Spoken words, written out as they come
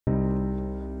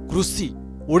कृषि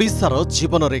ओडिशार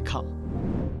जीवन रेखा।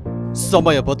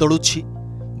 समय बदलुछि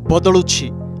बदलुछि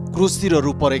कृषिर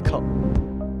रूपरेख।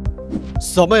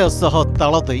 समय सह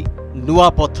ताल देई नुआ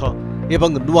पथ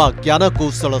एवं नुआ ज्ञान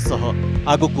कौशल सह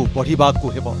आगकू बढ़िबाकू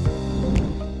हेबो।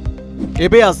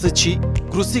 एबे आसिछि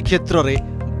कृषि क्षेत्र रे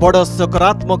बड़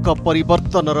सकारात्मक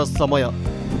परिवर्तनर समय।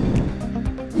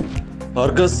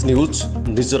 अर्गस न्यूज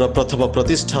निजर प्रथम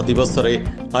प्रतिष्ठा दिवस रे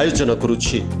आयोजन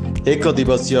करुछि एक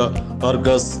दिवसीय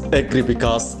अर्गस एग्री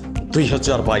विकास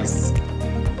 2022।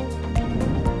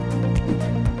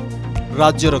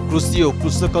 राज्यर कृषि और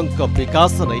कृषकों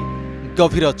विकास नहीं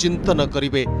गभीर चिंतन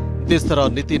करिवे देशर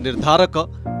नीति निर्धारक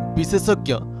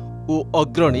विशेषज्ञ और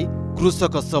अग्रणी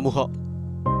कृषक समूह।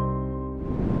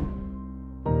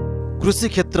 कृषि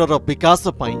क्षेत्रर विकास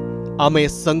पई आमे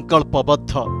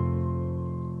संकल्पबद्ध।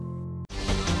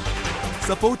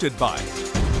 Supported by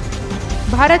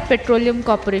Bharat Petroleum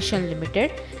Corporation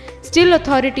Limited, Steel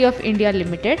Authority of India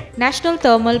Limited, National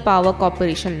Thermal Power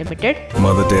Corporation Limited,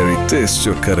 Mother Dairy Taste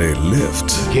जो करे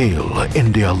lift, Gale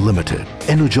India Limited,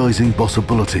 energizing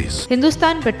possibilities,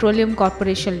 Hindustan Petroleum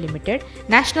Corporation Limited,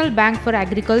 National Bank for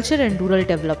Agriculture and Rural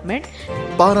Development,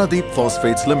 Paradeep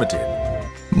Phosphates Limited,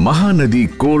 Mahanadi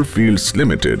Coalfields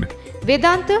Limited,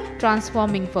 Vedanta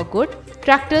Transforming for Good,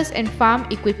 Tractors and Farm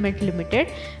Equipment Limited,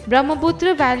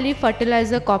 Brahmaputra Valley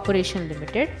Fertilizer Corporation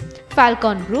Limited,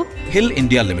 Falcon Group, Hill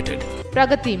India Limited,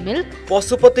 Pragati Milk,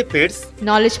 Pasupati Pets,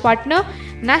 Knowledge Partner,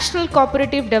 National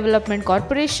Cooperative Development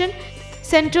Corporation,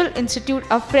 Central Institute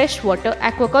of Freshwater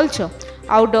Aquaculture,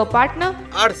 Outdoor Partner,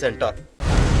 Art Center.